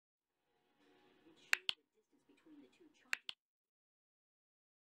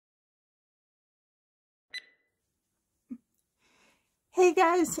Hey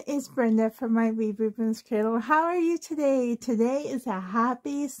guys, it's Brenda from my Reborns Cradle. How are you today? Today is a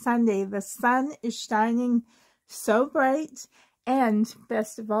happy Sunday. The sun is shining so bright, and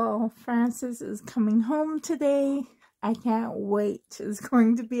best of all, Francis is coming home today. I can't wait. It's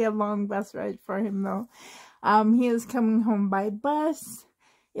going to be a long bus ride for him though. He is coming home by bus.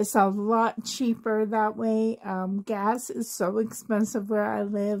 It's a lot cheaper that way. Gas is so expensive where I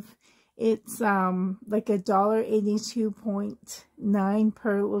live. It's like $1.82.9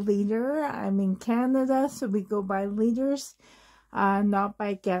 per liter. I'm in Canada, so we go by liters, not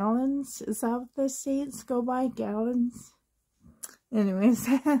by gallons. Is that what the states go by, gallons? Anyways,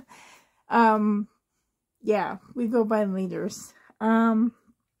 yeah, we go by liters.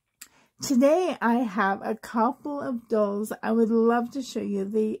 Today I have a couple of dolls I would love to show you.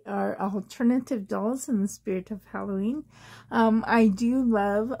 They are alternative dolls in the spirit of Halloween. I do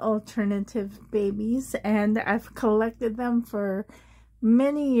love alternative babies, and I've collected them for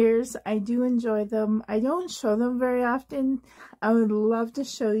many years. I do enjoy them. I don't show them very often. I would love to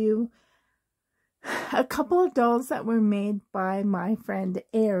show you a couple of dolls that were made by my friend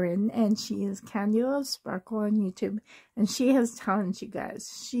Erin, and she is Candy Love Sparkle on YouTube, and she has talent, you guys.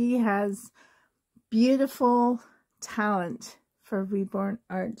 She has beautiful talent for reborn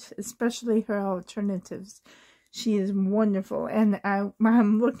art, especially her alternatives. She is wonderful, and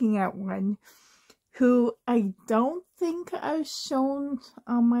I'm looking at one who I don't think I've shown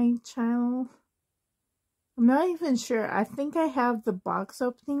on my channel. I'm not even sure. I think I have the box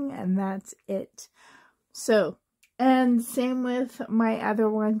opening and that's it. So, and same with my other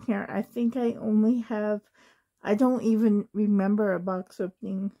one here. I think I only have, I don't even remember a box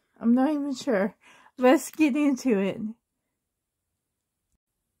opening. I'm not even sure. Let's get into it.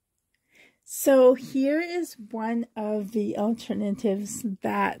 So here is one of the alternatives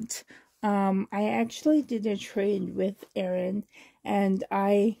that I actually did a trade with Erin, and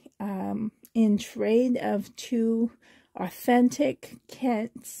I in trade of 2 authentic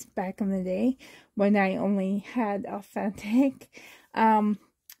kits back in the day when I only had authentic. I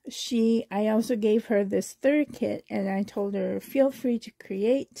also gave her this 3rd kit, and I told her feel free to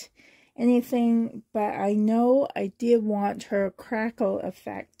create anything, but I know I did want her crackle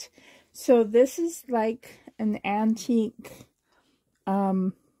effect. So this is like an antique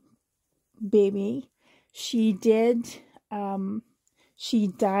baby. She dyed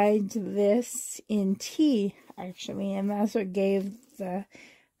this in tea, actually, and that's what gave the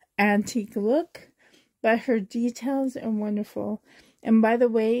antique look. But her details are wonderful. And by the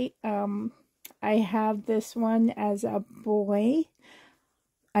way, I have this one as a boy.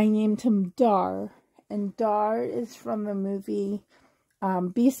 I named him Dar, and Dar is from the movie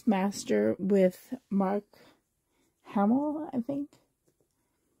Beastmaster with Mark Hamill, I think.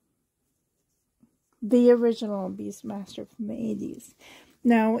 The original Beastmaster from the 80s.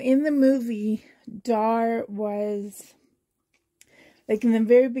 Now, in the movie, Dar was, like in the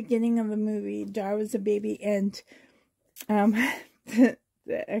very beginning of the movie, Dar was a baby, and, okay,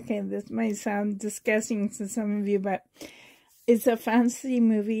 this might sound disgusting to some of you, but it's a fantasy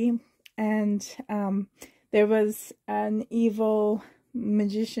movie, and there was an evil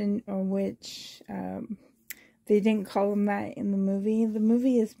magician or witch. They didn't call him that in the movie. The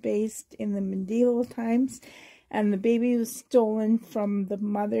movie is based in the medieval times, and the baby was stolen from the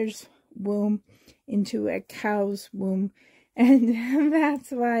mother's womb into a cow's womb, and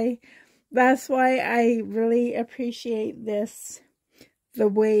that's why I really appreciate this, the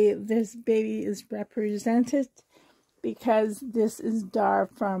way this baby is represented, because this is Dar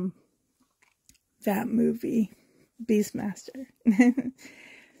from that movie, Beastmaster.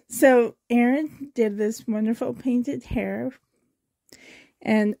 So Erin did this wonderful painted hair,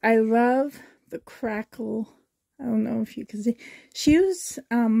 and I love the crackle. I don't know if you can see. She was,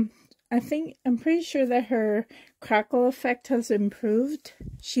 I'm pretty sure that her crackle effect has improved.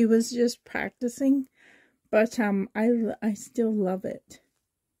 She was just practicing, but I still love it.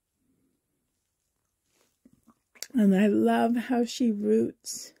 And I love how she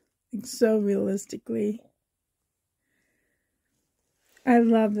roots, like, so realistically. I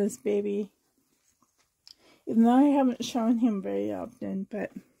love this baby. Even though I haven't shown him very often, but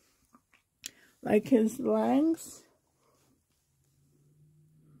like his legs,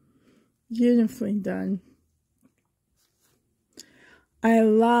 beautifully done. I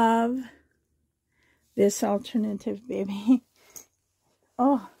love this alternative baby.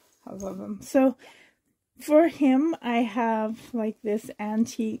 Oh, I love him. So for him, I have like this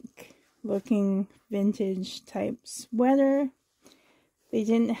antique looking vintage type sweater. They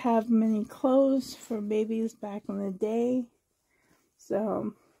didn't have many clothes for babies back in the day,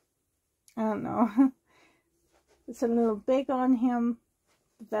 so I don't know. It's a little big on him,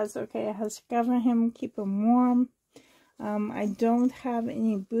 but that's okay. It has to cover him, keep him warm. I don't have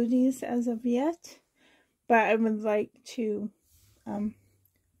any booties as of yet, but I would like to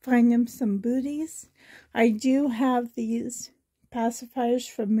find him some booties. I do have these pacifiers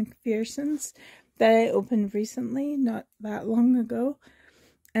from McPherson's that I opened recently, not that long ago.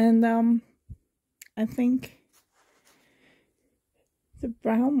 And I think the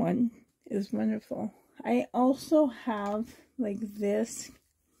brown one is wonderful. I also have, like, this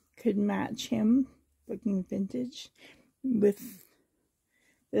could match him, looking vintage, with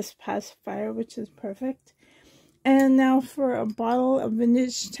this pacifier, which is perfect. And now for a bottle, a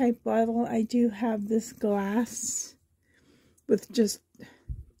vintage type bottle, I do have this glass with just,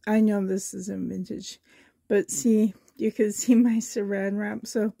 I know this isn't vintage, but see, you can see my saran wrap,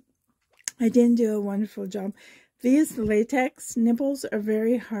 so I didn't do a wonderful job. These latex nibbles are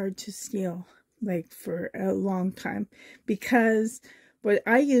very hard to steal, like, for a long time, because what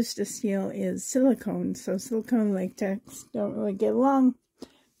I used to steal is silicone, so silicone latex don't really get along.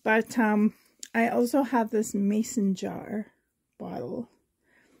 But I also have this mason jar bottle,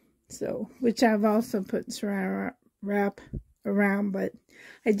 so, which I've also put saran wrap around, but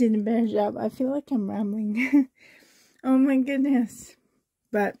I did a better job. I feel like I'm rambling. Oh my goodness.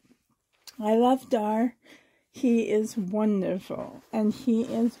 But I love Dar. He is wonderful, and he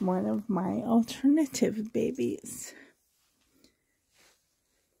is one of my alternative babies.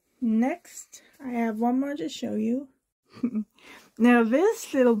 Next, I have one more to show you. Now,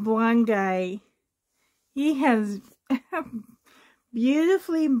 this little blonde guy, he has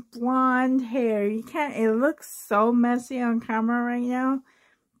beautifully blonde hair. You can't, it looks so messy on camera right now,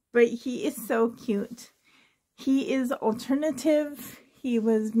 but he is so cute. He is alternative. He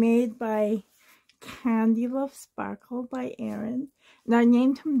was made by Candy Love Sparkle by Erin, and I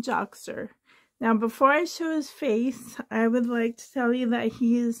named him Joxer. Now, before I show his face, I would like to tell you that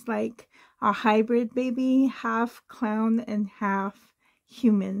he is like a hybrid baby, half clown and half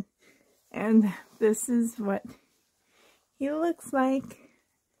human. And this is what he looks like.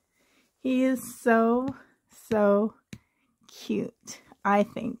 He is so, so cute, I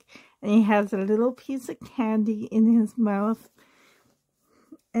think. And he has a little piece of candy in his mouth.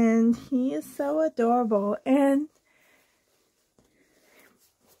 And he is so adorable. And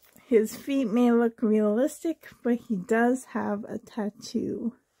his feet may look realistic, but he does have a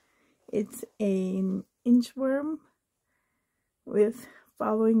tattoo. It's an inchworm with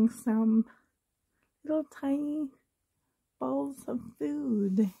following some little tiny balls of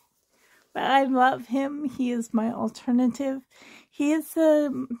food. But I love him. He is my alternative. He is I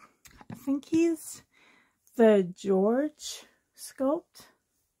think he's the George sculpt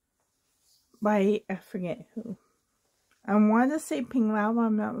by, I forget who. I want to say Ping Lao,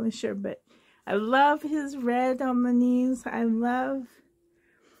 I'm not really sure, but I love his red on the knees. I love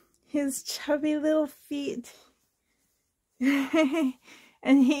his chubby little feet. And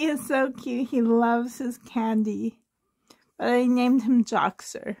he is so cute. He loves his candy. But I named him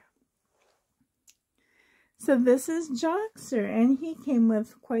Joxer. So this is Joxer, and he came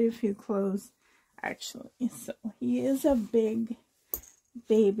with quite a few clothes, actually. So he is a big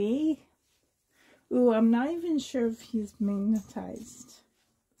baby. Ooh, I'm not even sure if he's magnetized.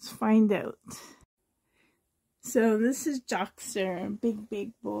 Let's find out. So this is Joxer,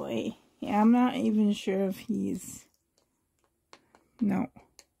 big boy. Yeah, I'm not even sure if he's... No.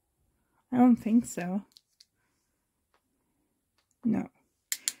 I don't think so. No.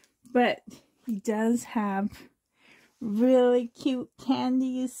 But he does have really cute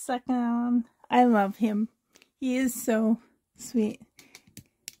candies sucking on. I love him. He is so sweet.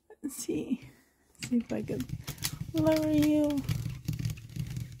 Let's see. See if I can lower you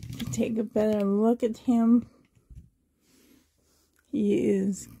to take a better look at him. He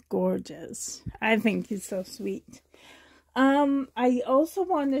is gorgeous. I think he's so sweet. I also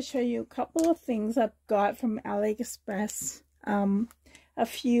wanted to show you a couple of things I've got from AliExpress. A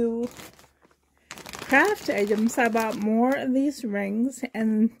few craft items. I bought more of these rings,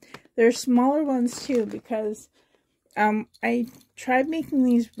 and they're smaller ones too, because I tried making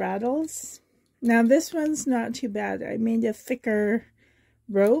these rattles. Now this one's not too bad. I made a thicker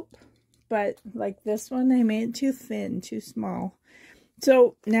rope, but like this one, I made it too thin, too small.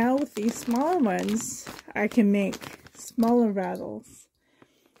 So now with these smaller ones, I can make smaller rattles.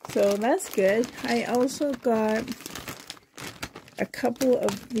 So that's good. I also got a couple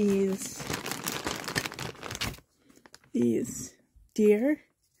of these deer.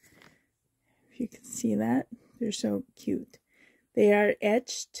 If you can see that, they're so cute. They are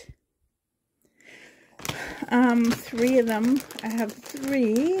etched. 3 of them. I have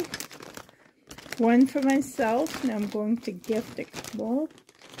 3. One for myself, and I'm going to gift a couple.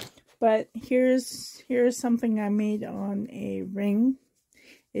 But here's something I made on a ring.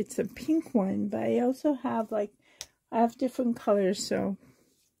 It's a pink one, but I also have I have different colors. So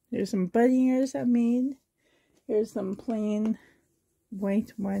there's some bunny ears I made. Here's some plain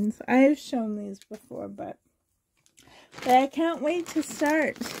white ones. I have shown these before, but I can't wait to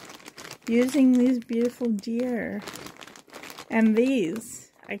start using these beautiful deer. And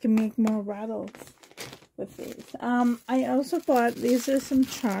these, I can make more rattles with these. I also bought, these are some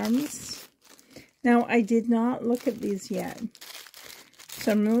charms. Now, I did not look at these yet.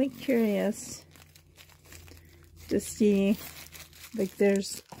 So I'm really curious to see, like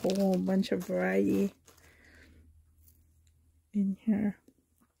there's a whole bunch of variety in here.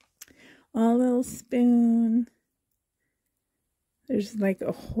 A little spoon. There's like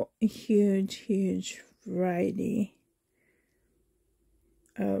a huge variety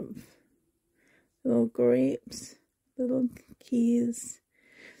of little grapes, little keys.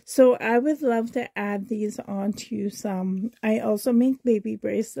 So I would love to add these onto some. I also make baby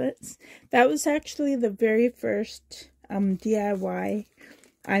bracelets. That was actually the very first DIY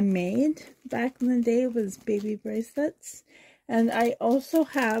I made back in the day, was baby bracelets. And I also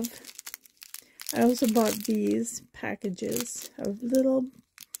bought these packages of little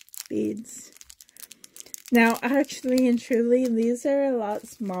beads. Now, actually and truly, these are a lot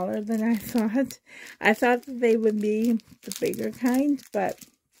smaller than I thought. I thought that they would be the bigger kind, but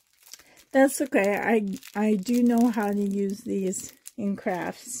that's okay. I do know how to use these in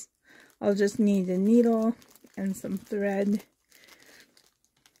crafts. I'll just need a needle and some thread.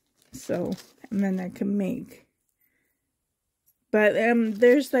 So, and then I can make. But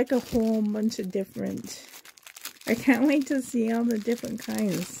there's like a whole bunch of different. I can't wait to see all the different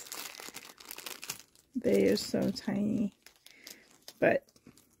kinds. They are so tiny. But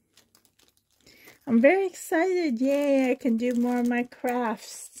I'm very excited. Yay, I can do more of my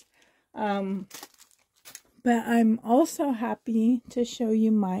crafts. But I'm also happy to show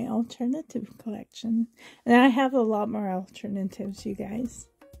you my alternative collection. And I have a lot more alternatives, you guys.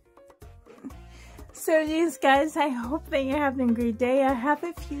 So these guys, I hope that you're having a great day. I have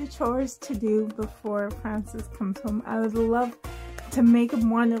a few chores to do before Francis comes home. I would love to make him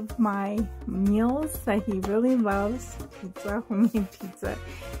one of my meals that he really loves. Pizza, homemade pizza.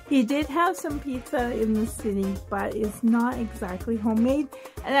 He did have some pizza in the city, but it's not exactly homemade.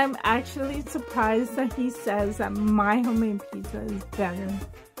 And I'm actually surprised that he says that my homemade pizza is better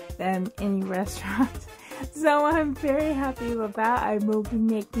than any restaurant. So I'm very happy with that. I will be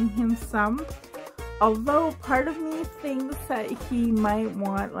making him some. Although part of me thinks that he might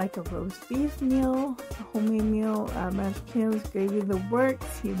want like a roast beef meal, a homemade meal, mashed potatoes, gravy, the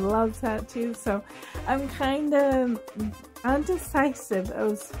works. He loves that too. So I'm kind of undecisive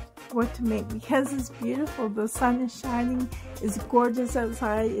of what to make because it's beautiful. The sun is shining. It's gorgeous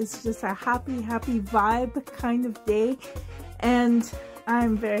outside. It's just a happy vibe kind of day. And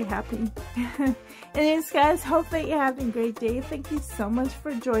I'm very happy. Anyways, guys, hope that you're having a great day. Thank you so much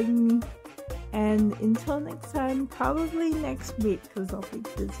for joining me. And until next time, probably next week because I'll be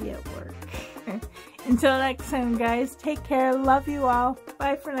busy at work. Until next time, guys, take care. Love you all.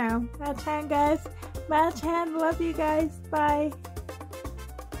 Bye for now. Match hand, guys. Match hand. Love you guys. Bye.